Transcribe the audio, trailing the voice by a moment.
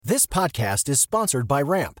This podcast is sponsored by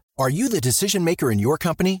Ramp. Are you the decision maker in your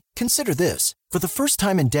company? Consider this. For the first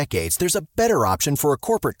time in decades, there's a better option for a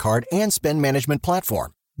corporate card and spend management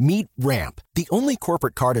platform. Meet Ramp, the only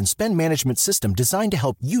corporate card and spend management system designed to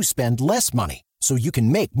help you spend less money so you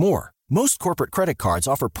can make more. Most corporate credit cards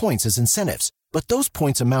offer points as incentives, but those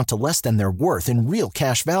points amount to less than their worth in real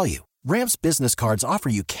cash value. Ramp's business cards offer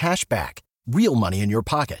you cash back, real money in your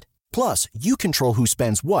pocket. Plus, you control who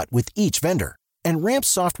spends what with each vendor. And Ramp's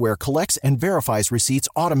software collects and verifies receipts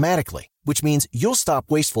automatically, which means you'll stop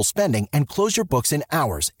wasteful spending and close your books in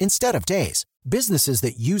hours instead of days. Businesses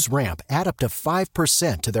that use Ramp add up to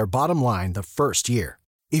 5% to their bottom line the first year.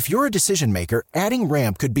 If you're a decision maker, adding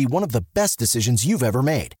Ramp could be one of the best decisions you've ever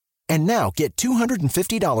made. And now get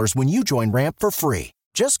 $250 when you join Ramp for free.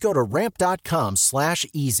 Just go to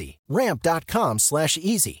ramp.com/easy.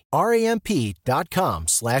 Ramp.com/easy.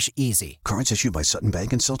 RAMP.com/easy. Cards issued by Sutton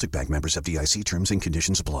Bank and Celtic Bank, members of FDIC. Terms and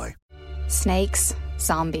conditions apply. Snakes,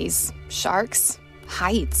 zombies, sharks,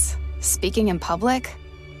 heights, speaking in public.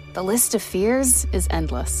 The list of fears is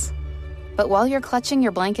endless. But while you're clutching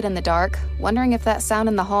your blanket in the dark, wondering if that sound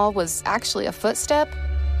in the hall was actually a footstep,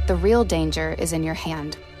 the real danger is in your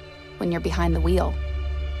hand, when you're behind the wheel.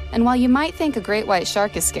 And while you might think a great white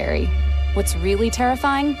shark is scary, what's really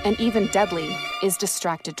terrifying and even deadly is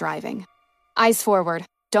distracted driving. Eyes forward,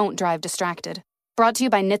 don't drive distracted. Brought to you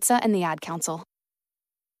by NHTSA and the Ad Council.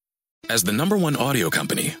 As the #1 audio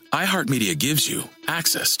company, iHeartMedia gives you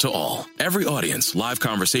access to all. Every audience, live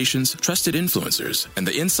conversations, trusted influencers, and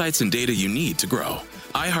the insights and data you need to grow.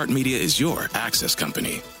 iHeartMedia is your access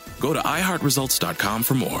company. Go to iHeartResults.com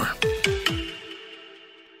for more.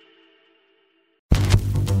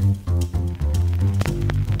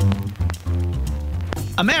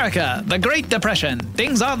 America, the Great Depression.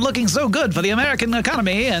 Things aren't looking so good for the American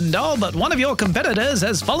economy, and all but one of your competitors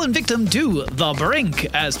has fallen victim to the brink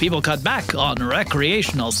as people cut back on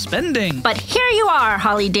recreational spending. But here you are,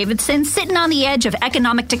 Harley-Davidson, sitting on the edge of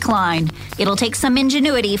economic decline. It'll take some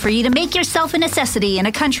ingenuity for you to make yourself a necessity in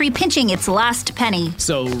a country pinching its last penny.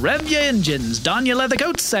 So rev your engines, don your leather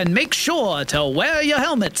coats, and make sure to wear your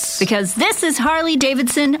helmets. Because this is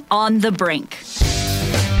Harley-Davidson on the brink.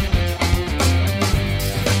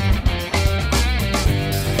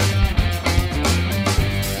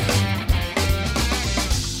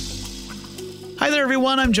 Hi there,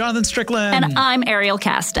 everyone. I'm Jonathan Strickland. And I'm Ariel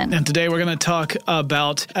Caston. And today we're going to talk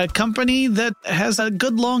about a company that has a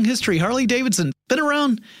good long history, Harley-Davidson. Been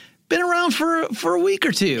around for a week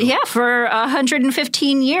or two. Yeah, for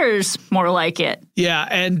 115 years, more like it. Yeah,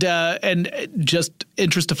 and just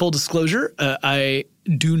interest of full disclosure, I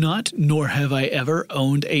do not, nor have I ever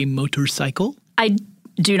owned a motorcycle. I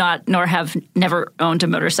do not, nor have never owned a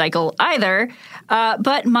motorcycle either.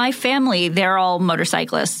 But my family, they're all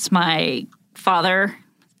motorcyclists. My father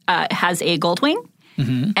has a Goldwing,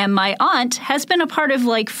 and my aunt has been a part of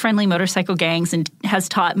like friendly motorcycle gangs and has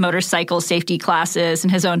taught motorcycle safety classes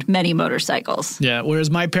and has owned many motorcycles. Yeah,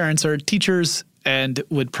 whereas my parents are teachers and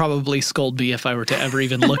would probably scold me if I were to ever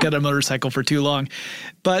even look at a motorcycle for too long.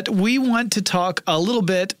 But we want to talk a little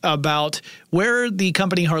bit about where the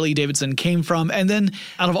company Harley-Davidson came from. And then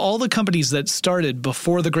out of all the companies that started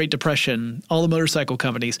before the Great Depression, all the motorcycle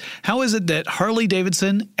companies, how is it that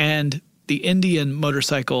Harley-Davidson and the Indian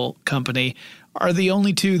Motorcycle Company are the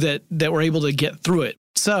only two that were able to get through it?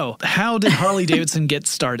 So how did Harley-Davidson get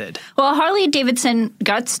started? Well, Harley-Davidson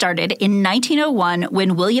got started in 1901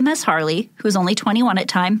 when William S. Harley, who was only 21 at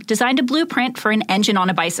the time, designed a blueprint for an engine on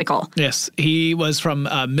a bicycle. Yes, he was from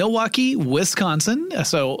Milwaukee, Wisconsin.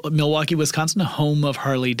 So Milwaukee, Wisconsin, home of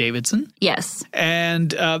Harley-Davidson. Yes.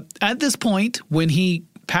 And at this point, when he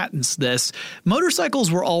patents this,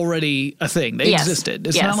 motorcycles were already a thing. They existed.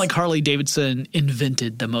 It's not like Harley-Davidson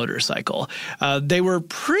invented the motorcycle. They were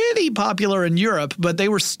pretty popular in Europe, but they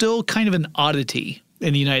were still kind of an oddity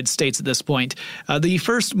in the United States at this point. The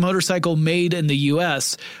first motorcycle made in the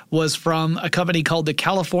U.S. was from a company called the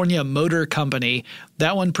California Motor Company.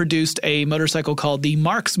 That one produced a motorcycle called the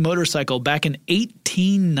Marx motorcycle back in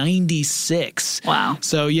 1896. Wow.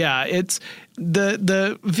 So yeah, it's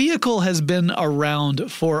the vehicle has been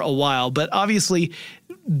around for a while, but obviously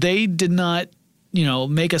they did not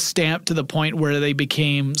make a stamp to the point where they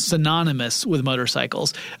became synonymous with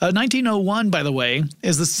motorcycles. 1901, by the way,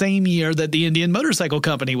 is the same year that the Indian Motorcycle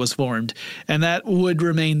Company was formed, and that would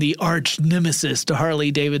remain the arch nemesis to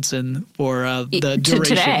Harley-Davidson for the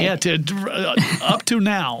duration. Today. Yeah, up to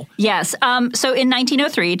now. Yes. So in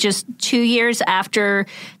 1903, just 2 years after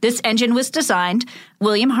this engine was designed,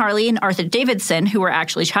 William Harley and Arthur Davidson, who were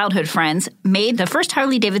actually childhood friends, made the first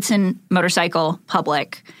Harley-Davidson motorcycle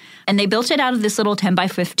public. And they built it out of this little 10 by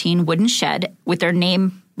 15 wooden shed with their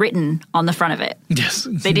name written on the front of it. Yes.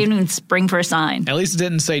 They didn't even spring for a sign. At least it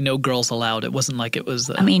didn't say no girls allowed. It wasn't like it was.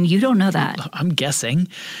 I mean, you don't know that. I'm guessing.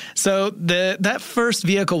 So that first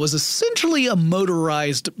vehicle was essentially a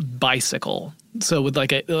motorized bicycle. So with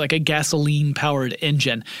like a gasoline powered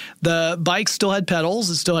engine. The bike still had pedals.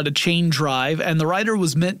 It still had a chain drive, and the rider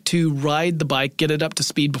was meant to ride the bike, get it up to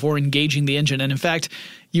speed before engaging the engine. And in fact,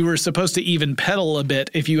 you were supposed to even pedal a bit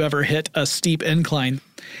if you ever hit a steep incline.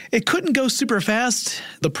 It couldn't go super fast.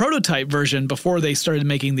 The prototype version, before they started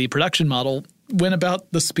making the production model, went about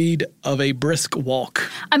the speed of a brisk walk.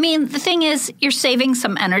 I mean, the thing is, you're saving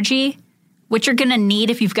some energy, which you're going to need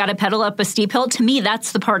if you've got to pedal up a steep hill. To me,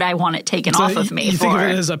 that's the part I want it taken off of me. You think of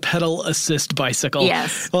it as a pedal assist bicycle.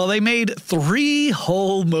 Yes. Well, they made 3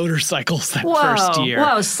 whole motorcycles that first year.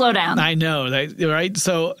 Whoa, slow down. I know, right?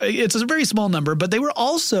 So it's a very small number, but they were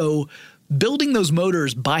also building those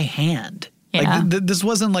motors by hand. Yeah. Like this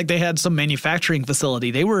wasn't like they had some manufacturing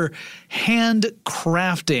facility. They were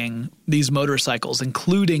handcrafting these motorcycles,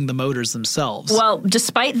 including the motors themselves. Well,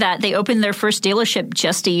 despite that, they opened their first dealership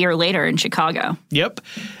just a year later in Chicago. Yep.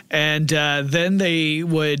 And then they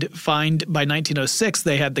would find by 1906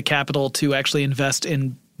 they had the capital to actually invest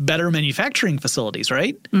in better manufacturing facilities,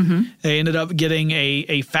 right? Mm-hmm. They ended up getting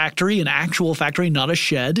a factory, an actual factory, not a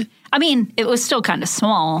shed. I mean, it was still kind of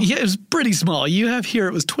small. Yeah, it was pretty small. You have here,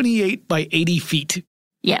 it was 28 by 80 feet.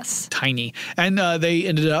 Yes. Tiny. And they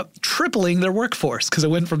ended up tripling their workforce because it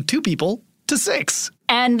went from 2 people to 6.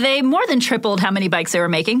 And they more than tripled how many bikes they were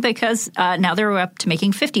making because now they're up to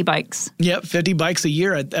making 50 bikes. Yep, 50 bikes a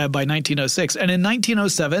year by 1906. And in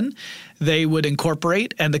 1907, they would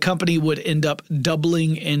incorporate, and the company would end up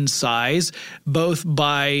doubling in size, both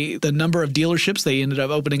by the number of dealerships. They ended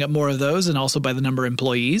up opening up more of those, and also by the number of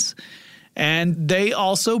employees. And they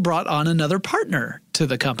also brought on another partner to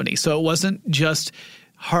the company. So it wasn't just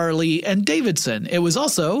Harley and Davidson. It was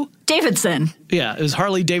also Davidson. Yeah, it was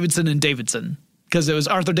Harley Davidson and Davidson, because it was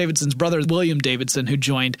Arthur Davidson's brother, William Davidson, who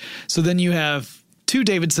joined. So then you have 2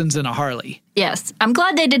 Davidsons and a Harley. Yes. I'm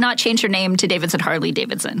glad they did not change their name to Davidson Harley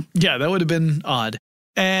Davidson. Yeah, that would have been odd.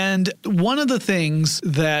 And one of the things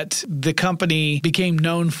that the company became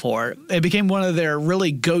known for, it became one of their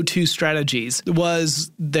really go-to strategies,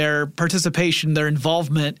 was their participation, their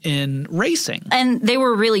involvement in racing. And they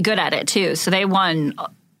were really good at it, too. So they won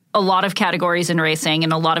a lot of categories in racing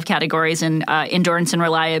and a lot of categories in endurance and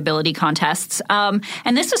reliability contests. And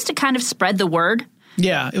this was to kind of spread the word.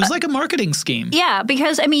 Yeah, it was like a marketing scheme. Yeah,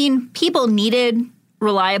 because, I mean, people needed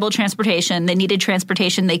reliable transportation. They needed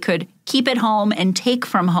transportation they could keep at home and take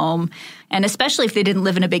from home. And especially if they didn't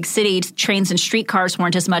live in a big city, trains and streetcars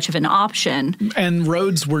weren't as much of an option. And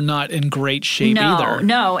roads were not in great shape either.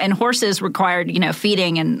 No, and horses required,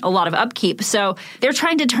 feeding and a lot of upkeep. So they're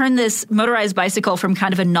trying to turn this motorized bicycle from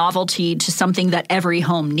kind of a novelty to something that every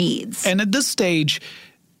home needs. And at this stage,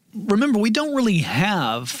 remember, we don't really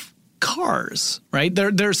have cars, right?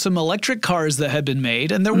 There's some electric cars that had been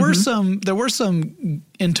made, and there were some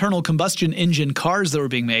internal combustion engine cars that were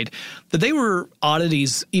being made, but they were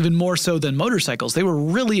oddities even more so than motorcycles. They were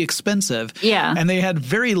really expensive. Yeah. And they had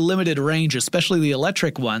very limited range, especially the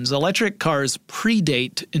electric ones. Electric cars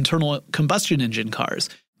predate internal combustion engine cars.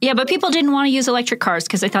 Yeah, but people didn't want to use electric cars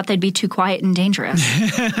because they thought they'd be too quiet and dangerous.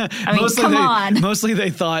 I mean, come on. Mostly they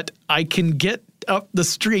thought, I can get up the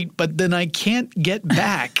street, but then I can't get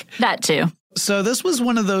back. That too. So this was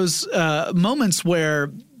one of those moments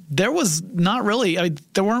where there was not really,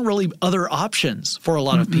 there weren't really other options for a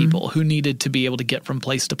lot of people who needed to be able to get from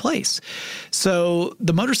place to place. So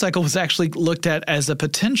the motorcycle was actually looked at as a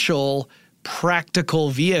potential practical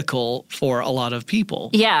vehicle for a lot of people.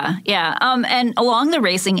 Yeah. And along the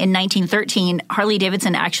racing in 1913,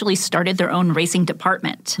 Harley-Davidson actually started their own racing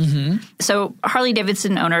department. Mm-hmm. So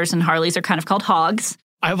Harley-Davidson owners and Harleys are kind of called hogs.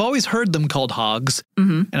 I've always heard them called hogs,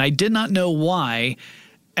 and I did not know why.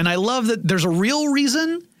 And I love that there's a real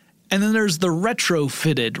reason, and then there's the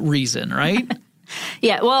retrofitted reason, right?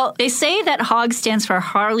 Yeah, well, they say that HOG stands for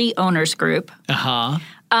Harley Owners Group.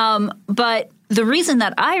 But the reason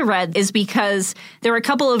that I read is because there were a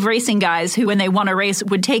couple of racing guys who, when they won a race,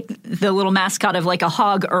 would take the little mascot of like a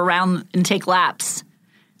hog around and take laps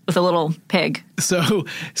with a little pig. So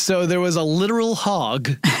there was a literal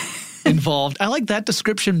hog involved. I like that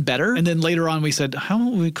description better. And then later on we said, how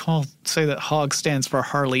would we say that HOG stands for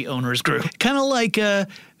Harley Owners Group? Kind of like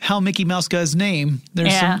how Mickey Mouse got his name.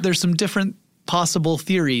 There's some different possible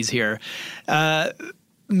theories here.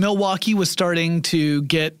 Milwaukee was starting to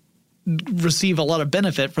receive a lot of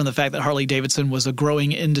benefit from the fact that Harley-Davidson was a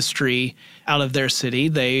growing industry out of their city.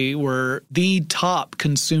 They were the top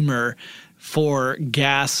consumer for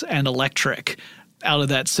gas and electric out of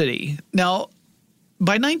that city. Now,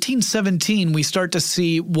 By 1917, we start to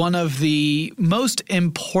see one of the most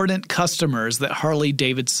important customers that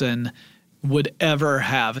Harley-Davidson would ever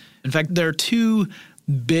have. In fact, there are two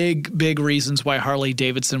big reasons why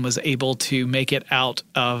Harley-Davidson was able to make it out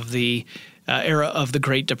of the era of the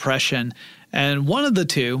Great Depression. And one of the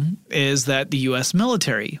two is that the U.S.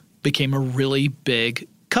 military became a really big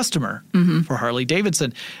customer for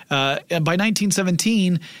Harley-Davidson. By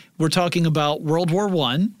 1917, we're talking about World War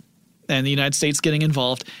I and the United States getting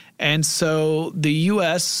involved. And so the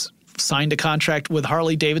U.S. signed a contract with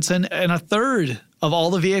Harley-Davidson, and a third of all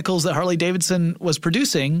the vehicles that Harley-Davidson was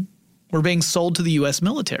producing were being sold to the U.S.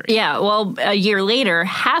 military. Yeah, well, a year later,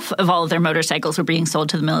 half of all of their motorcycles were being sold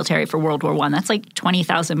to the military for World War I. That's like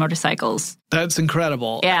 20,000 motorcycles. That's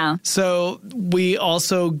incredible. Yeah. So we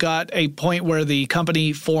also got a point where the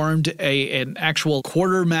company formed an actual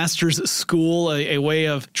quartermaster's school, a way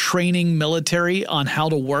of training military on how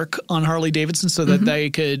to work on Harley-Davidson so that they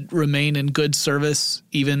could remain in good service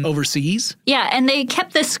even overseas. Yeah, and they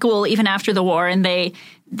kept this school even after the war, and they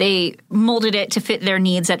molded it to fit their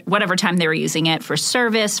needs at whatever time they were using it, for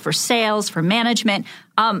service, for sales, for management.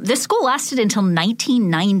 This school lasted until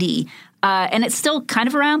 1990, and it's still kind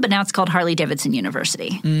of around, but now it's called Harley-Davidson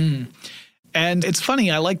University. And it's funny,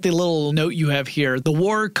 I like the little note you have here. The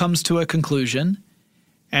war comes to a conclusion,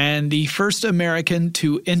 and the first American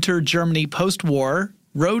to enter Germany post-war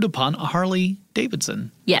rode upon a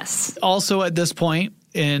Harley-Davidson. Yes. Also at this point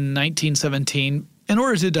in 1917, in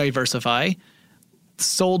order to diversify,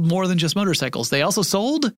 sold more than just motorcycles. They also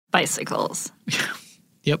sold bicycles.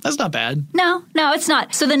 Yep, that's not bad. No, it's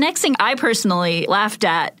not. So the next thing I personally laughed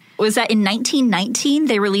at was that in 1919,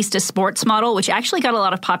 they released a sports model, which actually got a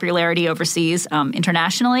lot of popularity overseas,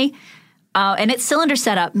 internationally. And its cylinder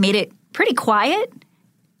setup made it pretty quiet,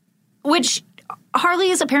 which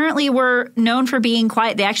Harleys apparently were known for being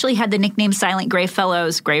quiet. They actually had the nickname Silent Gray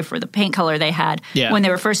Fellows, gray for the paint color they had, when they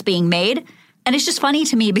were first being made. And it's just funny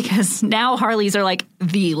to me because now Harleys are like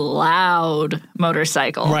the loud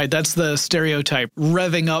motorcycle. Right. That's the stereotype,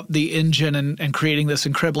 revving up the engine and creating this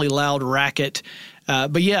incredibly loud racket.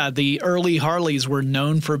 But yeah, the early Harleys were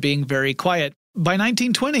known for being very quiet. By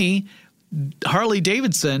 1920,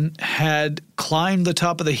 Harley-Davidson had climbed the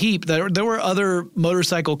top of the heap. There were other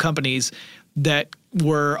motorcycle companies that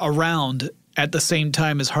were around at the same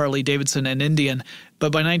time as Harley-Davidson and Indian.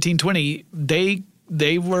 But by 1920,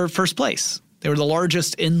 they were first place. They were the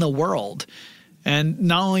largest in the world. And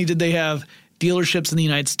not only did they have dealerships in the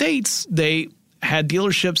United States, they had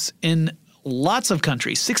dealerships in lots of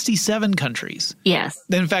countries, 67 countries. Yes.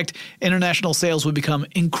 In fact, international sales would become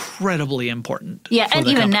incredibly important. Yeah, and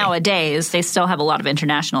even company. Nowadays, they still have a lot of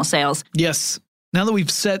international sales. Yes. Now that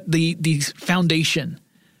we've set the foundation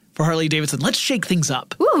for Harley-Davidson, let's shake things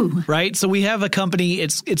up. Ooh. Right? So we have a company,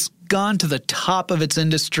 it's gone to the top of its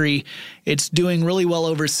industry. It's doing really well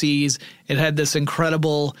overseas. It had this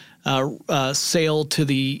incredible sale to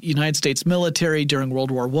the United States military during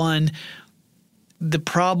World War I. The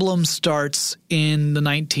problem starts in the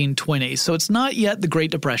 1920s. So it's not yet the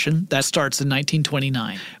Great Depression. That starts in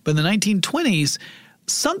 1929. But in the 1920s,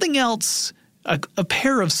 something else, a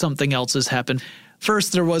pair of something else has happened.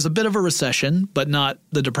 First, there was a bit of a recession, but not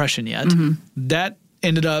the Depression yet. That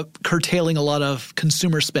ended up curtailing a lot of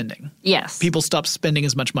consumer spending. Yes. People stopped spending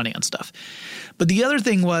as much money on stuff. But the other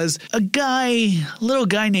thing was a little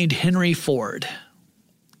guy named Henry Ford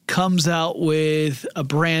comes out with a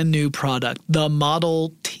brand new product, the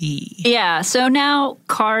Model T. Yeah, so now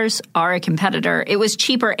cars are a competitor. It was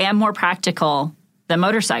cheaper and more practical than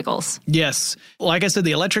motorcycles. Yes. Like I said,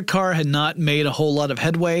 the electric car had not made a whole lot of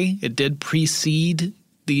headway. It did precede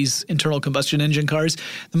these internal combustion engine cars.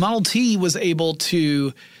 The Model T was able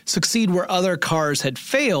to succeed where other cars had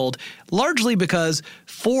failed, largely because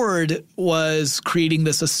Ford was creating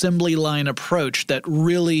this assembly line approach that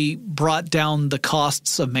really brought down the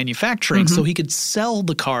costs of manufacturing so he could sell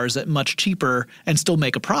the cars at much cheaper and still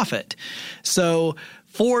make a profit. So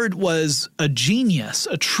Ford was a genius,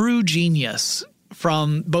 a true genius,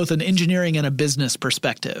 from both an engineering and a business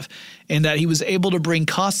perspective, in that he was able to bring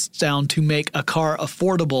costs down to make a car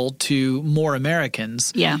affordable to more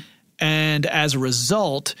Americans. Yeah. And as a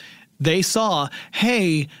result, they saw,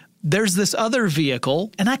 hey, there's this other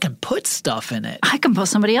vehicle, and I can put stuff in it. I can put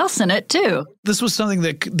somebody else in it, too. This was something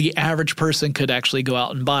that the average person could actually go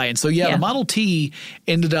out and buy. And so, the Model T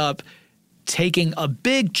ended up taking a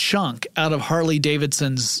big chunk out of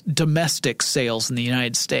Harley-Davidson's domestic sales in the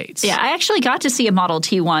United States. Yeah, I actually got to see a Model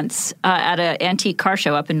T once at an antique car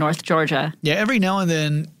show up in North Georgia. Yeah, every now and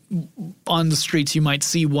then on the streets you might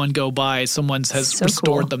see one go by. Someone has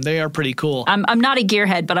restored them. They are pretty cool. I'm not a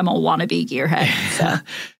gearhead, but I'm a wannabe gearhead.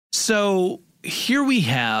 So here we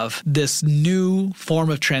have this new form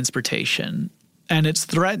of transportation, and it's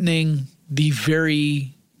threatening the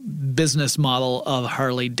very business model of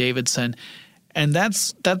Harley-Davidson. And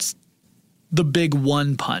that's the big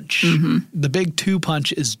one punch. The big two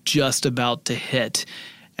punch is just about to hit.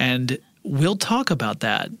 And we'll talk about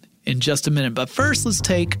that in just a minute. But first, let's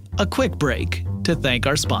take a quick break to thank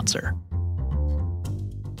our sponsor.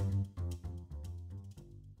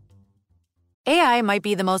 AI might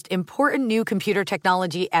be the most important new computer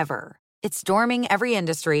technology ever. It's storming every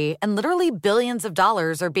industry, and literally billions of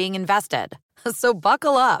dollars are being invested. So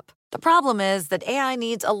buckle up. The problem is that AI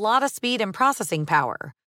needs a lot of speed and processing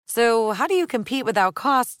power. So how do you compete without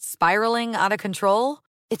costs spiraling out of control?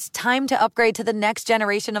 It's time to upgrade to the next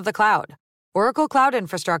generation of the cloud, Oracle Cloud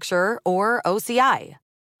Infrastructure, or OCI.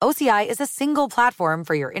 OCI is a single platform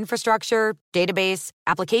for your infrastructure, database,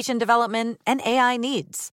 application development, and AI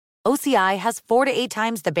needs. OCI has 4 to 8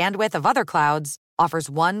 times the bandwidth of other clouds,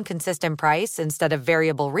 offers one consistent price instead of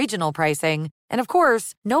variable regional pricing, and of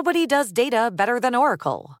course, nobody does data better than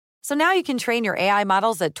Oracle. So now you can train your AI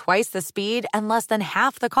models at twice the speed and less than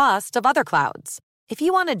half the cost of other clouds. If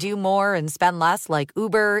you want to do more and spend less like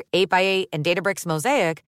Uber, 8x8, and Databricks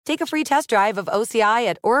Mosaic, take a free test drive of OCI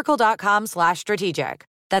at oracle.com/strategic.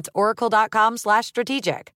 That's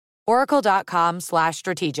oracle.com/strategic.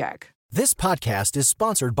 oracle.com/strategic. This podcast is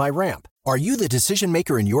sponsored by Ramp. Are you the decision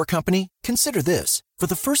maker in your company? Consider this. For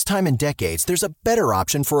the first time in decades, there's a better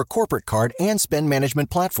option for a corporate card and spend management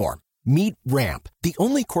platform. Meet Ramp, the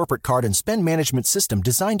only corporate card and spend management system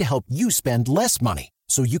designed to help you spend less money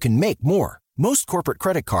so you can make more. Most corporate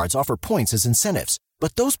credit cards offer points as incentives,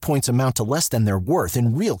 but those points amount to less than their worth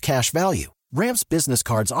in real cash value. Ramp's business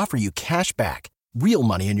cards offer you cash back, real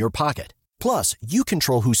money in your pocket. Plus, you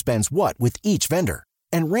control who spends what with each vendor.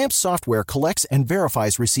 And Ramp software collects and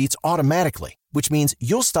verifies receipts automatically, which means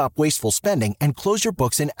you'll stop wasteful spending and close your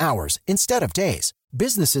books in hours instead of days.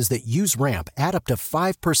 Businesses that use Ramp add up to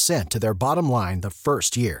 5% to their bottom line the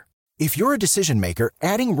first year. If you're a decision maker,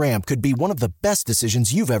 adding Ramp could be one of the best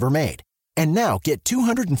decisions you've ever made. And now get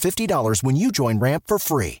 $250 when you join Ramp for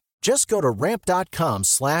free. Just go to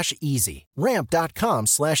ramp.com/easy.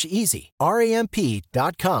 Ramp.com/easy.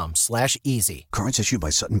 RAMP.com/easy. Cards issued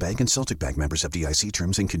by Sutton Bank and Celtic Bank, members of FDIC.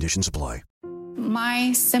 Terms and conditions apply.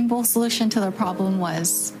 My simple solution to the problem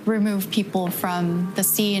was remove people from the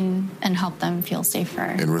scene and help them feel safer.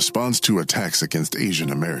 In response to attacks against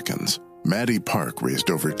Asian Americans, Maddie Park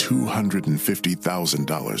raised over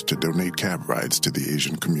 $250,000 to donate cab rides to the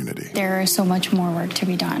Asian community. There is so much more work to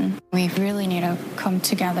be done. We really need to come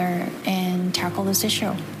together and tackle this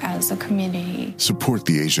issue as a community. Support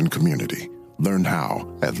the Asian community. Learn how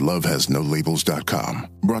at lovehasnolabels.com.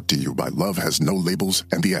 Brought to you by Love Has No Labels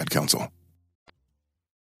and the Ad Council.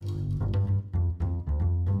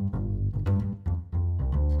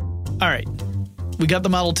 All right. We got the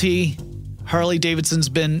Model T. Harley-Davidson's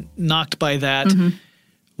been knocked by that.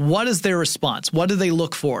 What is their response? What do they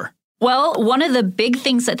look for? Well, one of the big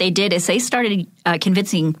things that they did is they started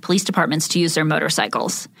convincing police departments to use their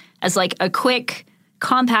motorcycles as like a quick,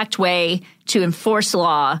 compact way to enforce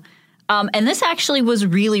law. And this actually was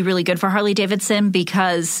really, really good for Harley-Davidson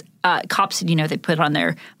because cops, they put on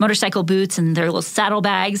their motorcycle boots and their little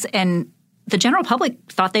saddlebags, and the general public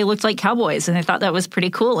thought they looked like cowboys, and they thought that was pretty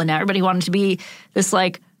cool. And now everybody wanted to be this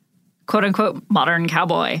like quote-unquote modern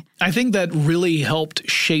cowboy. I think that really helped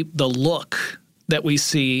shape the look that we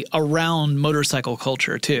see around motorcycle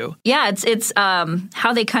culture too. Yeah, it's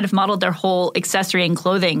how they kind of modeled their whole accessory and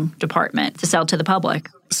clothing department to sell to the public.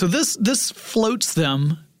 So this floats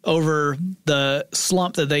them over the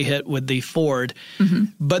slump that they hit with the Ford.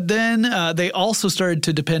 But then they also started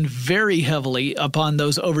to depend very heavily upon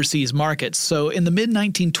those overseas markets. So in the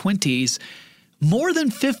mid-1920s, more than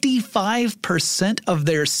 55% of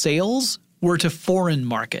their sales were to foreign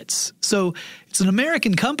markets. So it's an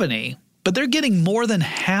American company, but they're getting more than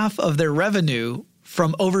half of their revenue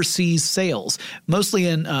from overseas sales, mostly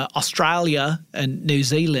in Australia and New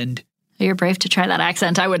Zealand. You're brave to try that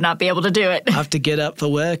accent. I would not be able to do it. I have to get up for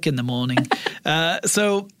work in the morning.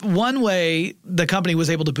 So one way the company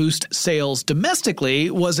was able to boost sales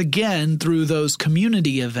domestically was, again, through those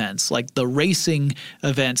community events like the racing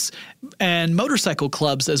events and motorcycle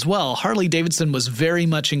clubs as well. Harley-Davidson was very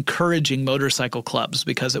much encouraging motorcycle clubs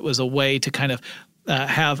because it was a way to kind of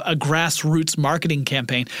have a grassroots marketing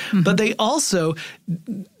campaign. But they also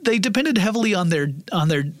depended heavily on their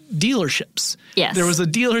dealerships. Yes. There was a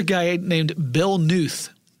dealer guy named Bill Knuth,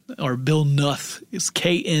 or Bill Knuth. It's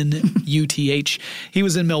Knuth. He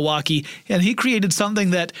was in Milwaukee, and he created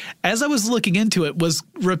something that, as I was looking into it, was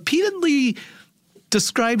repeatedly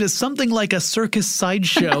described as something like a circus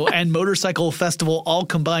sideshow and motorcycle festival all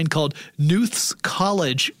combined called Knuth's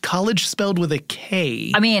College. College spelled with a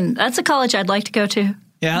K. I mean, that's a college I'd like to go to.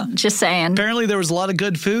 Yeah. Just saying. Apparently there was a lot of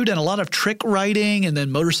good food and a lot of trick riding and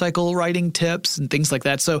then motorcycle riding tips and things like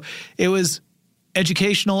that. So it was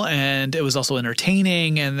educational and it was also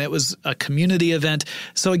entertaining and it was a community event.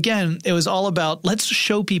 So again, it was all about let's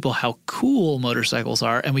show people how cool motorcycles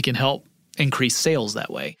are and we can help increase sales that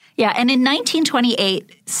way. Yeah, and in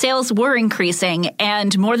 1928, sales were increasing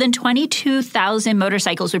and more than 22,000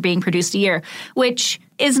 motorcycles were being produced a year, which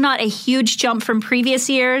is not a huge jump from previous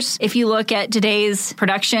years if you look at today's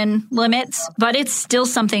production limits, but it's still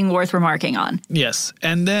something worth remarking on. Yes,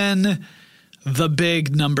 and then the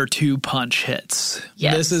big number 2 punch hits.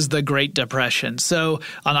 Yes. This is the Great Depression. So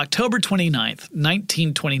on October 29th,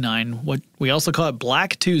 1929, what we also call it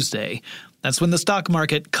Black Tuesday, that's when the stock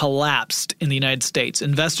market collapsed in the United States.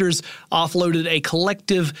 Investors offloaded a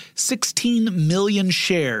collective 16 million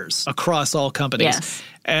shares across all companies. Yes.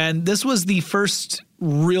 And this was the first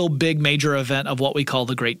real big major event of what we call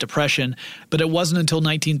the Great Depression. But it wasn't until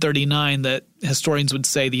 1939 that historians would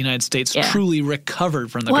say the United States truly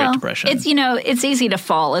recovered from the Great Depression. It's, you know, it's easy to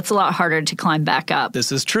fall. It's a lot harder to climb back up.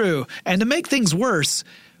 This is true. And to make things worse,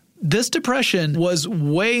 this depression was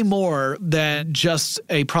way more than just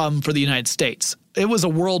a problem for the United States. It was a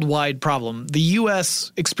worldwide problem. The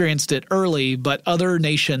U.S. experienced it early, but other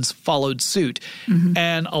nations followed suit. Mm-hmm.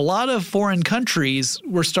 And a lot of foreign countries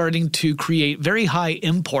were starting to create very high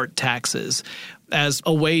import taxes as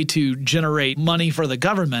a way to generate money for the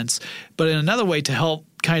governments, but in another way to help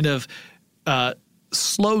kind of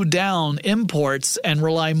slow down imports and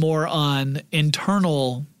rely more on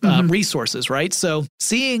internal resources, right? So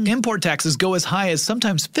seeing import taxes go as high as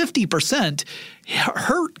sometimes 50%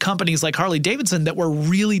 hurt companies like Harley-Davidson that were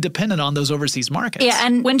really dependent on those overseas markets. Yeah,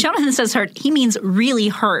 and when Jonathan says hurt, he means really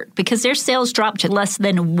hurt because their sales dropped to less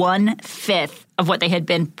than 1/5 of what they had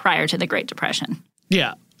been prior to the Great Depression.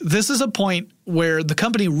 Yeah. This is a point where the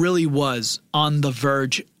company really was on the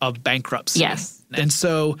verge of bankruptcy. Yes. And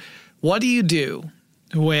so what do you do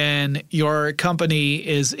when your company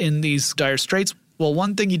is in these dire straits? Well,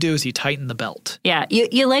 one thing you do is you tighten the belt. Yeah,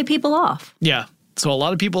 you lay people off. Yeah. So a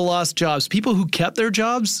lot of people lost jobs. People who kept their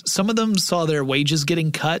jobs, some of them saw their wages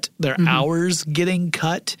getting cut, their hours getting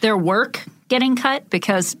cut. Their work getting cut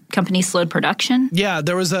because companies slowed production. Yeah,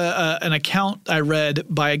 there was an account I read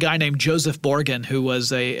by a guy named Joseph Borgen who was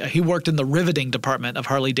he worked in the riveting department of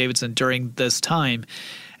Harley-Davidson during this time.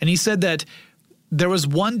 And he said that there was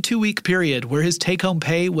 1 2-week period where his take-home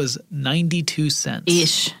pay was 92 cents.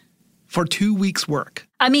 Eesh. For 2 weeks' work.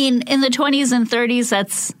 I mean, in the 20s and 30s,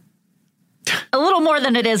 that's a little more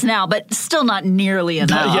than it is now, but still not nearly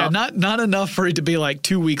enough. Yeah, not enough for it to be like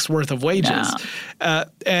 2 weeks' worth of wages. No.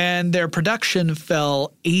 And their production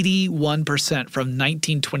fell 81% from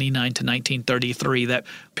 1929 to 1933, that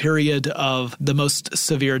period of the most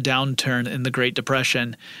severe downturn in the Great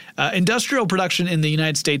Depression. Industrial production in the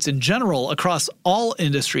United States in general, across all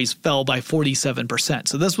industries, fell by 47%.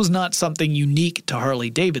 So this was not something unique to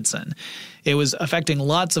Harley-Davidson. It was affecting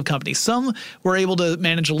lots of companies. Some were able to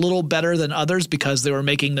manage a little better than others because they were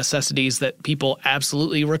making necessities that people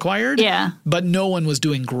absolutely required. Yeah. But no one was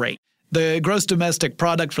doing great. The gross domestic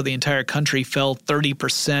product for the entire country fell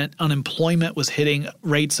 30%. Unemployment was hitting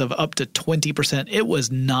rates of up to 20%. It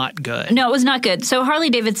was not good. No, it was not good. So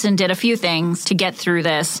Harley-Davidson did a few things to get through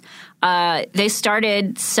this. They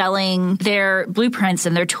started selling their blueprints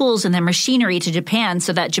and their tools and their machinery to Japan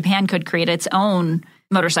so that Japan could create its own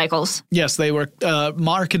motorcycles. Yes, they were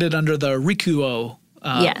marketed under the Rikuo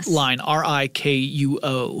line,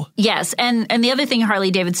 Rikuo. Yes, and the other thing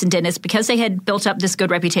Harley-Davidson did is because they had built up this good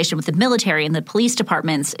reputation with the military and the police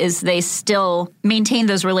departments is they still maintained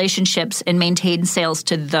those relationships and maintained sales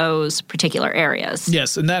to those particular areas.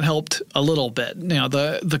 Yes, and that helped a little bit. You know,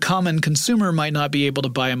 the common consumer might not be able to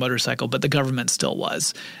buy a motorcycle, but the government still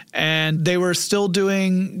was. And they were still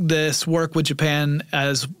doing this work with Japan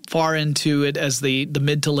as far into it as the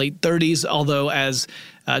mid to late 30s, although as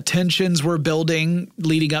tensions were building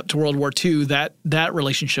leading up to World War II, that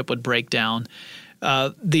relationship would break down.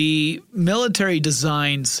 The military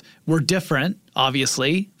designs were different,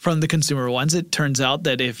 obviously, from the consumer ones. It turns out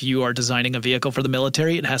that if you are designing a vehicle for the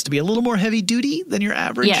military, it has to be a little more heavy duty than your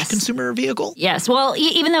average consumer vehicle. Yes. Well,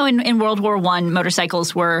 even though in World War I,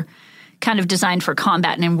 motorcycles were kind of designed for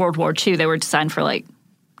combat, and in World War II, they were designed for like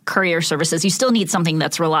courier services. You still need something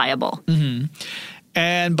that's reliable. Mm-hmm.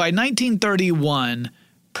 And by 1931,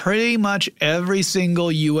 pretty much every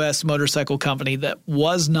single U.S. motorcycle company that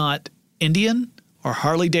was not Indian or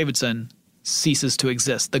Harley-Davidson ceases to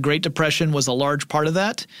exist. The Great Depression was a large part of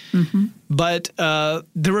that. But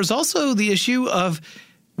there was also the issue of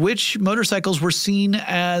which motorcycles were seen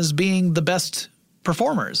as being the best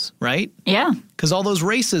performers, right? Yeah. Because all those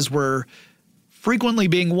races were frequently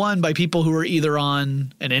being won by people who were either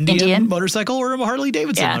on an Indian motorcycle or a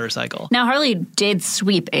Harley-Davidson motorcycle. Now, Harley did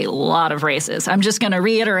sweep a lot of races. I'm just going to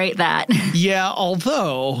reiterate that. Yeah,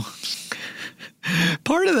 although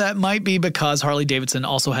part of that might be because Harley-Davidson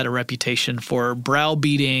also had a reputation for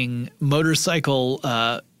browbeating motorcycle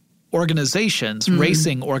organizations,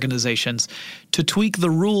 racing organizations, to tweak the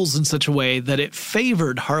rules in such a way that it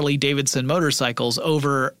favored Harley-Davidson motorcycles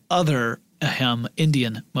over other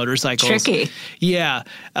Indian motorcycles. Tricky. Yeah.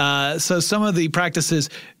 So some of the practices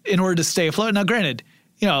in order to stay afloat. Now, granted,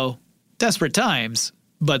 desperate times,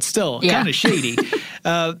 but still kind of shady.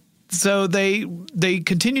 So they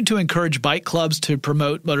continued to encourage bike clubs to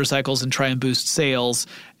promote motorcycles and try and boost sales,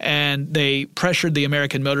 and they pressured the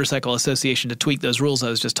American Motorcycle Association to tweak those rules I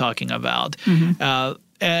was just talking about.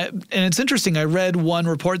 And it's interesting. I read one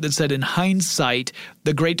report that said in hindsight,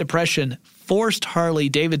 the Great Depression forced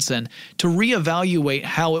Harley-Davidson to reevaluate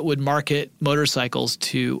how it would market motorcycles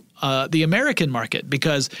to the American market,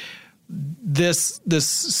 because this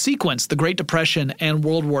sequence, the Great Depression and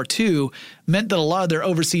World War II, meant that a lot of their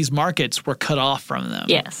overseas markets were cut off from them.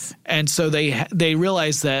 Yes. And so they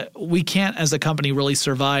realized that we can't as a company really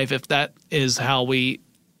survive if that is how we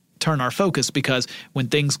turn our focus, because when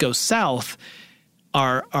things go south,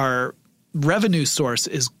 our revenue source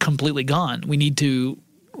is completely gone. We need to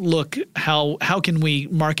look how can we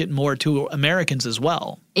market more to Americans as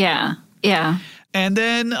well. Yeah. And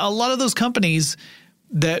then a lot of those companies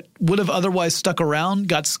that would have otherwise stuck around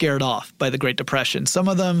got scared off by the Great Depression. Some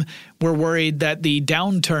of them were worried that the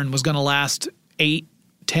downturn was going to last 8-10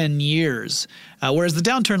 years, whereas the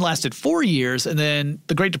downturn lasted 4 years, and then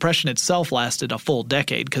the Great Depression itself lasted a full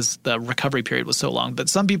decade because the recovery period was so long. But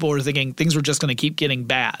some people were thinking things were just going to keep getting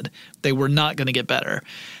bad. They were not going to get better.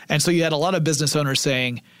 And so you had a lot of business owners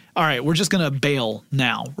saying, all right, we're just going to bail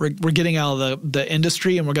now. We're getting out of the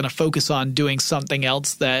industry, and we're going to focus on doing something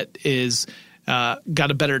else that is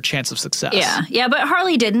got a better chance of success. Yeah, but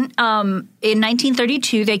Harley didn't. In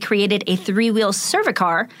 1932, they created a three-wheel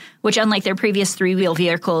Cervicar, which, unlike their previous three-wheel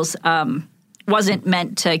vehicles, wasn't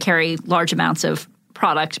meant to carry large amounts of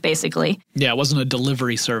product, basically. Yeah, it wasn't a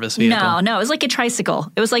delivery service vehicle. No, it was like a tricycle.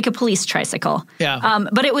 It was like a police tricycle. Yeah.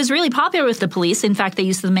 But it was really popular with the police. In fact, they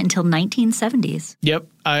used them until 1970s. Yep.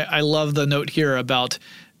 I love the note here about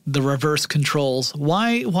the reverse controls.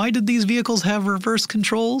 Why did these vehicles have reverse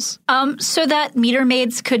controls? So that meter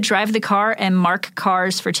maids could drive the car and mark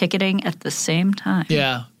cars for ticketing at the same time.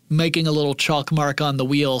 Yeah, making a little chalk mark on the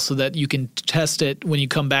wheel so that you can test it when you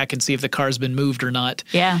come back and see if the car's been moved or not.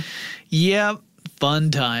 Yeah. Yeah, fun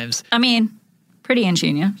times. I mean, pretty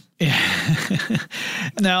ingenious.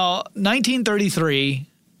 Now, 1933,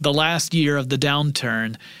 the last year of the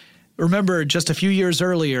downturn. Remember, just a few years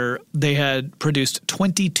earlier, they had produced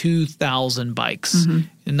 22,000 bikes. In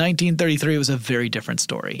 1933, it was a very different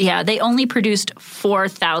story. Yeah, they only produced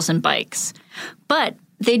 4,000 bikes. But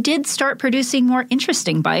they did start producing more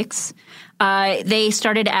interesting bikes. They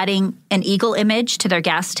started adding an eagle image to their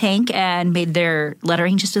gas tank and made their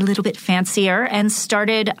lettering just a little bit fancier, and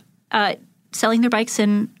started selling their bikes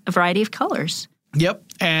in a variety of colors. Yep.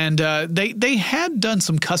 And they had done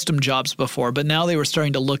some custom jobs before, but now they were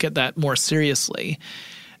starting to look at that more seriously.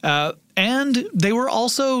 And they were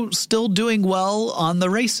also still doing well on the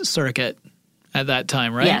race circuit at that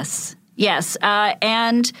time, right? Yes.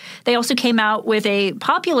 And they also came out with a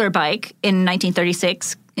popular bike in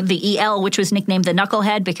 1936, the EL, which was nicknamed the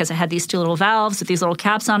Knucklehead because it had these two little valves with these little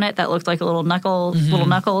caps on it that looked like a little little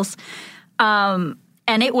knuckles.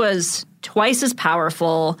 And it was twice as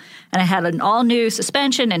powerful, and it had an all-new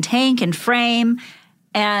suspension and tank and frame,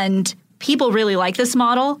 and people really liked this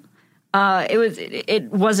model.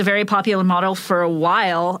 It was a very popular model for a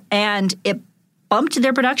while, and it bumped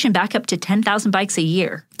their production back up to 10,000 bikes a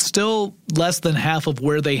year. Still less than half of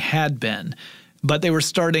where they had been, but they were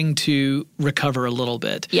starting to recover a little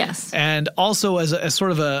bit. Yes. And also as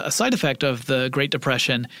sort of a side effect of the Great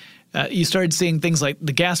Depression, you started seeing things like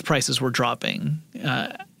the gas prices were dropping.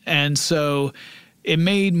 And so it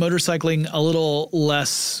made motorcycling a little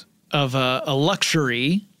less of a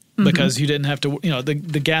luxury because you didn't have to,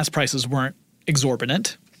 the gas prices weren't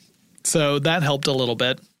exorbitant. So that helped a little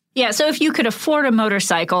bit. Yeah, so if you could afford a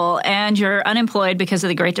motorcycle and you're unemployed because of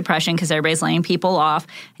the Great Depression because everybody's laying people off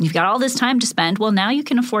and you've got all this time to spend, well, now you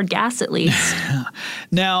can afford gas at least.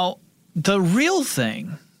 Now, the real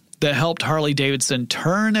thing that helped Harley-Davidson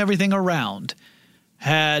turn everything around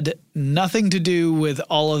had nothing to do with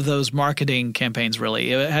all of those marketing campaigns,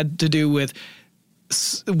 really. It had to do with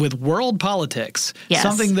world politics,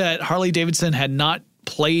 something that Harley-Davidson had not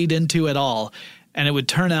played into at all. And it would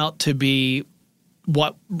turn out to be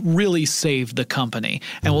what really saved the company.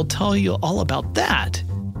 And we'll tell you all about that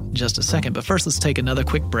in just a second. But first, let's take another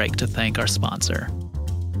quick break to thank our sponsor.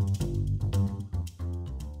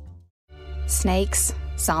 Snakes,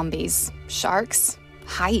 zombies, sharks,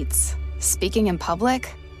 heights. Speaking in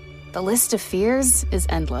public, the list of fears is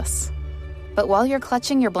endless. But while you're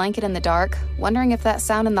clutching your blanket in the dark, wondering if that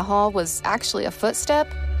sound in the hall was actually a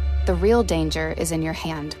footstep, the real danger is in your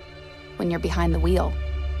hand, when you're behind the wheel.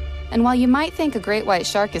 And while you might think a great white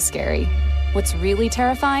shark is scary, what's really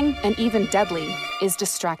terrifying and even deadly is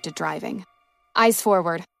distracted driving. Eyes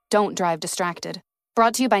forward, don't drive distracted.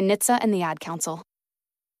 Brought to you by NHTSA and the Ad Council.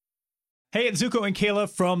 Hey, it's Zuko and Kayla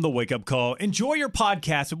from The Wake Up Call. Enjoy your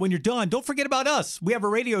podcast, but when you're done, don't forget about us. We have a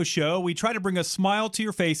radio show. We try to bring a smile to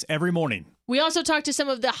your face every morning. We also talk to some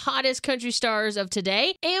of the hottest country stars of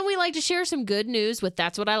today, and we like to share some good news with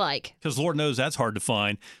That's What I Like. Because Lord knows that's hard to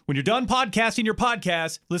find. When you're done podcasting your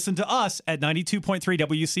podcast, listen to us at 92.3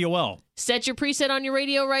 WCOL. Set your preset on your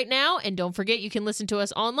radio right now, and don't forget you can listen to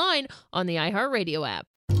us online on the iHeartRadio app.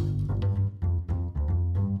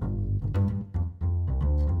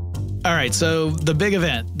 All right, so the big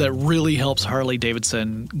event that really helps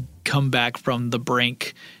Harley-Davidson come back from the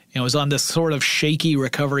brink, was on this sort of shaky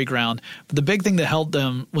recovery ground. But the big thing that helped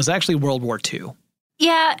them was actually World War II.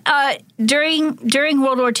 Yeah, during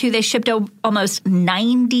World War II, they shipped almost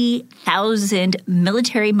 90,000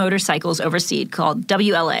 military motorcycles overseas called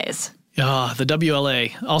WLAs. The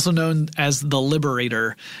WLA, also known as the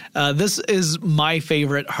Liberator. This is my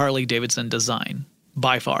favorite Harley-Davidson design.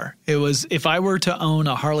 By far. It was, if I were to own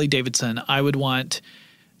a Harley-Davidson, I would want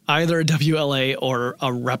either a WLA or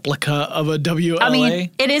a replica of a WLA. I mean,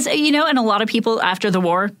 it is, and a lot of people after the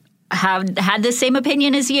war have had the same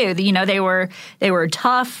opinion as you. They were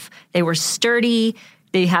tough, they were sturdy,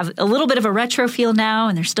 they have a little bit of a retro feel now,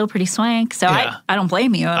 and they're still pretty swank. So yeah. I don't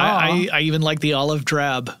blame you at all. I even like the olive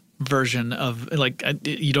drab version of,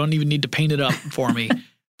 you don't even need to paint it up for me.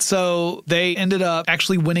 So they ended up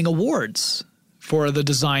actually winning awards for the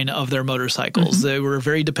design of their motorcycles. Mm-hmm. They were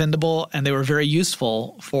very dependable and they were very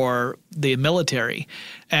useful for the military.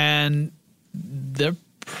 And they're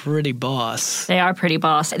pretty boss. They are pretty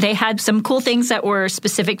boss. They had some cool things that were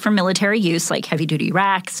specific for military use, like heavy-duty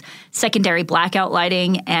racks, secondary blackout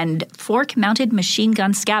lighting, and fork-mounted machine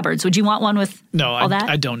gun scabbards. Would you want one with all that?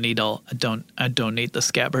 I don't need I don't need the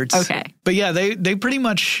scabbards. Okay. But yeah, they pretty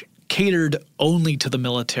much catered only to the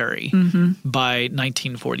military by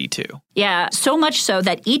 1942. Yeah, so much so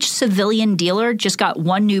that each civilian dealer just got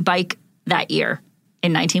one new bike that year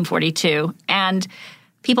in 1942. And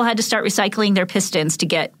people had to start recycling their pistons to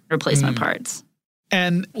get replacement parts.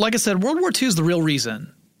 And like I said, World War II is the real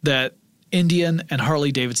reason that Indian and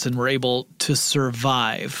Harley-Davidson were able to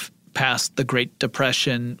survive past the Great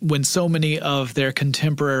Depression when so many of their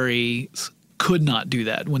contemporaries could not do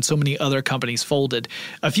that, when so many other companies folded.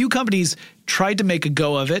 A few companies tried to make a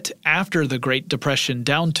go of it after the Great Depression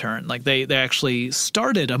downturn. Like they actually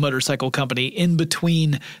started a motorcycle company in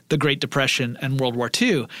between the Great Depression and World War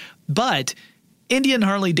II. But Indian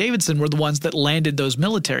Harley-Davidson were the ones that landed those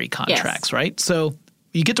military contracts, right? So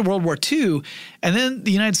you get to World War II, and then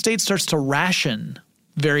the United States starts to ration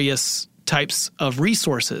various types of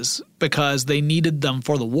resources because they needed them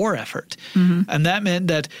for the war effort. Mm-hmm. And that meant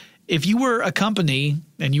that if you were a company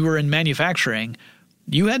and you were in manufacturing,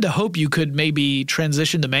 you had to hope you could maybe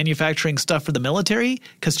transition to manufacturing stuff for the military,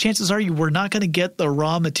 because chances are you were not going to get the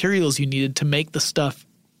raw materials you needed to make the stuff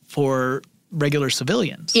for regular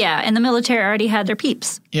civilians. Yeah, and the military already had their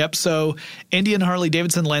peeps. Yep, so Indian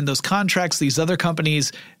Harley-Davidson landed those contracts. These other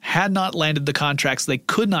companies had not landed the contracts. They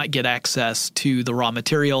could not get access to the raw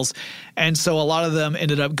materials. And so a lot of them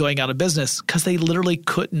ended up going out of business because they literally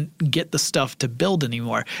couldn't get the stuff to build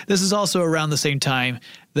anymore. This is also around the same time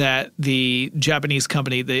that the Japanese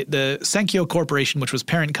company, the Sankyo Corporation, which was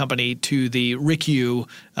parent company to the Rikyu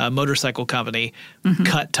motorcycle company,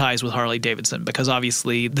 cut ties with Harley-Davidson because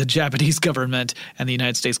obviously the Japanese government and the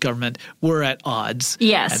United States government were at odds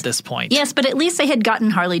at this point. Yes, but at least they had gotten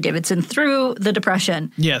Harley-Davidson through the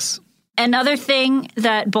Depression. Yes. Another thing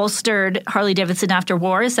that bolstered Harley-Davidson after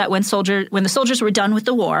war is that when the soldiers were done with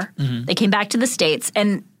the war, they came back to the States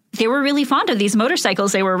and they were really fond of these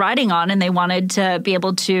motorcycles they were riding on, and they wanted to be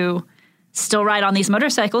able to still ride on these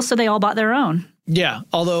motorcycles, so they all bought their own. Yeah,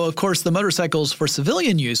 although, of course, the motorcycles for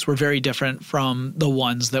civilian use were very different from the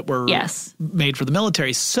ones that were made for the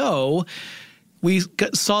military. So we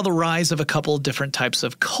saw the rise of a couple of different types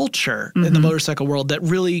of culture in the motorcycle world that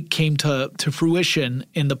really came to fruition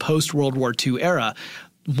in the post-World War II era.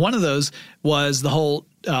 One of those was the whole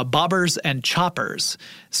bobbers and choppers.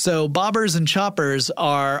 So bobbers and choppers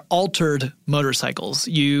are altered motorcycles.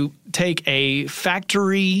 You take a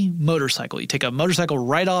factory motorcycle. You take a motorcycle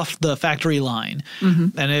right off the factory line.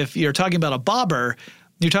 And if you're talking about a bobber,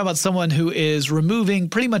 you're talking about someone who is removing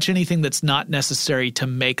pretty much anything that's not necessary to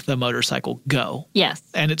make the motorcycle go. Yes.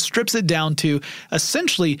 And it strips it down to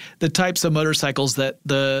essentially the types of motorcycles that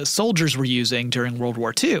the soldiers were using during World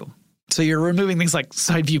War II. So you're removing things like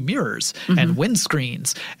side view mirrors and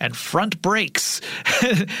windscreens and front brakes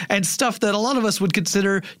and stuff that a lot of us would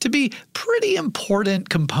consider to be pretty important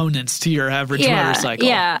components to your average motorcycle.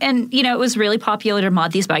 Yeah. And, it was really popular to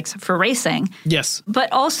mod these bikes for racing. Yes.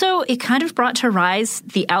 But also it kind of brought to rise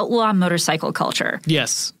the outlaw motorcycle culture.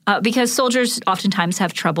 Yes. Because soldiers oftentimes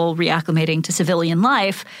have trouble reacclimating to civilian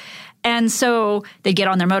life. And so they'd get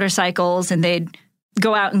on their motorcycles and they'd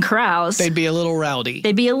go out and carouse. They'd be a little rowdy.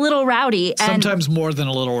 Sometimes more than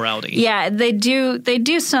a little rowdy. Yeah, they do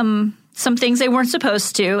some things they weren't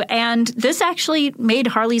supposed to, and this actually made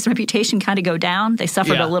Harley's reputation kind of go down. They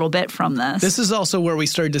suffered a little bit from this. This is also where we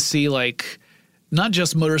started to see not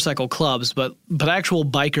just motorcycle clubs, but actual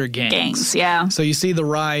biker gangs. Yeah. So you see the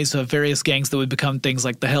rise of various gangs that would become things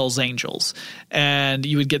like the Hells Angels, and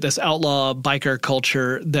you would get this outlaw biker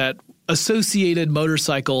culture that associated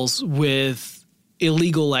motorcycles with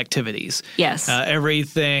illegal activities. Yes.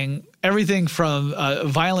 Everything from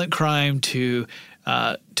violent crime to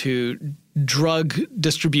drug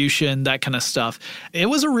distribution, that kind of stuff. It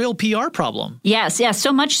was a real PR problem. Yes,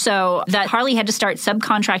 so much so that Harley had to start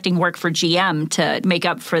subcontracting work for GM to make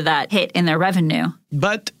up for that hit in their revenue.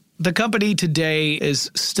 But the company today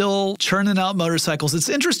is still churning out motorcycles. It's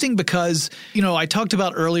interesting because, I talked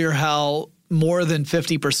about earlier how more than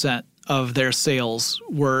 50% of their sales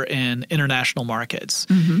were in international markets.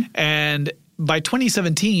 And by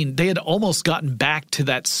 2017, they had almost gotten back to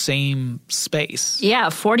that same space. Yeah,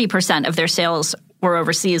 40% of their sales were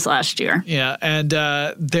overseas last year. Yeah, and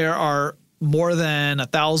there are more than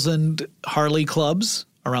 1,000 Harley clubs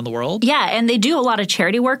around the world. Yeah, and they do a lot of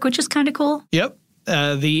charity work, which is kind of cool. Yep.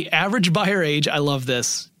 The average buyer age, I love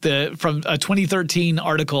this, from a 2013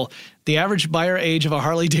 article, the average buyer age of a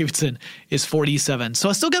Harley-Davidson is 47. So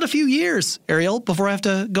I still got a few years, Ariel, before I have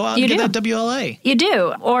to go out and get that WLA. You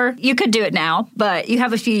do. Or you could do it now, but you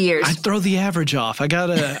have a few years. I throw the average off.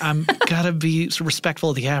 I'm gotta be respectful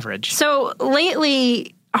of the average. So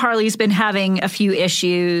lately, Harley's been having a few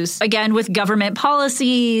issues, again, with government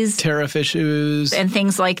policies. Tariff issues. And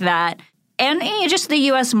things like that. And just the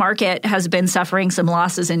U.S. market has been suffering some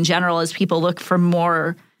losses in general as people look for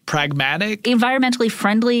more pragmatic, environmentally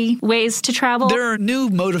friendly ways to travel. There are new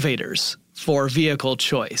motivators for vehicle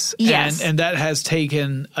choice. Yes. And that has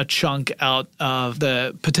taken a chunk out of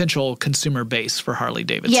the potential consumer base for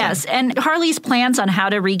Harley-Davidson. Yes, and Harley's plans on how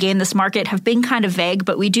to regain this market have been kind of vague,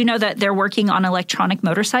 but we do know that they're working on electronic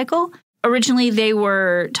motorcycle. Originally, they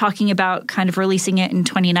were talking about kind of releasing it in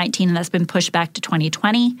 2019, and that's been pushed back to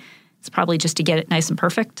 2020. It's probably just to get it nice and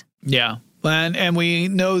perfect. Yeah. And we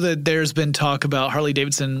know that there's been talk about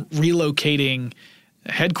Harley-Davidson relocating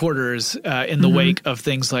headquarters in the wake of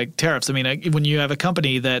things like tariffs. I mean, when you have a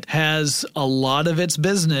company that has a lot of its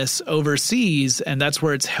business overseas and that's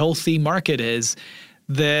where its healthy market is,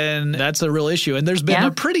 then that's a real issue. And there's been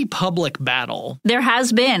a pretty public battle. There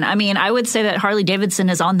has been. I mean, I would say that Harley-Davidson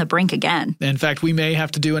is on the brink again. In fact, we may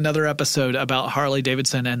have to do another episode about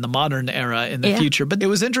Harley-Davidson and the modern era in the future. But it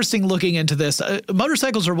was interesting looking into this.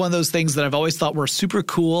 Motorcycles are one of those things that I've always thought were super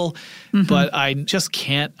cool, but I just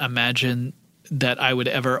can't imagine that I would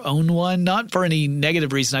ever own one. Not for any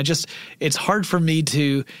negative reason. It's hard for me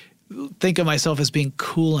to think of myself as being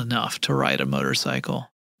cool enough to ride a motorcycle.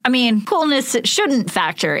 I mean, coolness shouldn't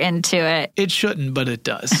factor into it. It shouldn't, but it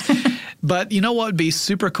does. But you know what would be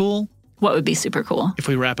super cool? What would be super cool? If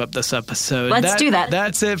we wrap up this episode. Let's do that.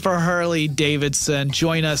 That's it for Harley-Davidson.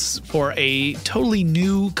 Join us for a totally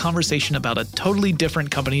new conversation about a totally different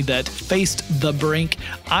company that faced the brink.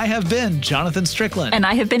 I have been Jonathan Strickland. And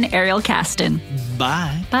I have been Ariel Caston.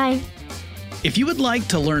 Bye. Bye. If you would like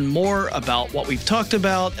to learn more about what we've talked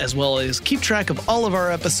about, as well as keep track of all of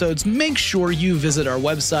our episodes, make sure you visit our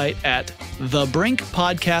website at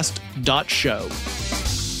thebrinkpodcast.show.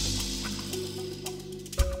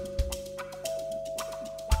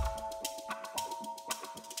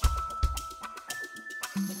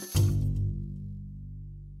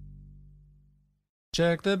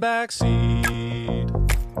 Check the back seat.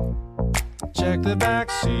 Check the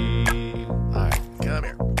back seat. All right, come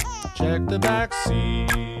here. Check the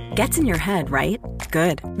backseat. Gets in your head, right?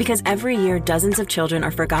 Good. Because every year, dozens of children are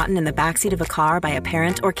forgotten in the backseat of a car by a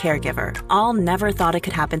parent or caregiver. All never thought it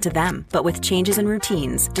could happen to them. But with changes in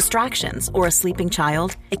routines, distractions, or a sleeping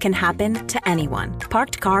child, it can happen to anyone.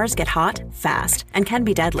 Parked cars get hot, fast, and can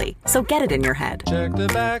be deadly. So get it in your head. Check the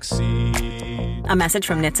backseat. A message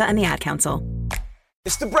from NHTSA and the Ad Council.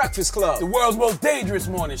 It's The Breakfast Club, the world's most dangerous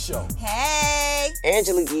morning show. Hey!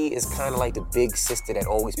 Angela Yee is kind of like the big sister that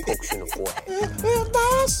always pokes you in the forehead.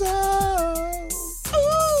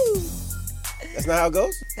 That's not how it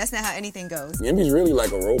goes? That's not how anything goes. Yemi's really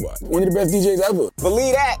like a robot. One of the best DJs ever.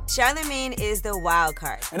 Believe that. Charlamagne is the wild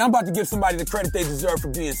card. And I'm about to give somebody the credit they deserve for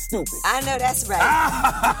being stupid. I know that's right.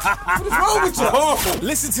 What is wrong with you? Oh.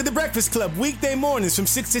 Listen to The Breakfast Club weekday mornings from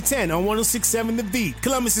 6 to 10 on 106.7 The Beat.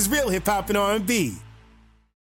 Columbus's real hip-hop and R&B.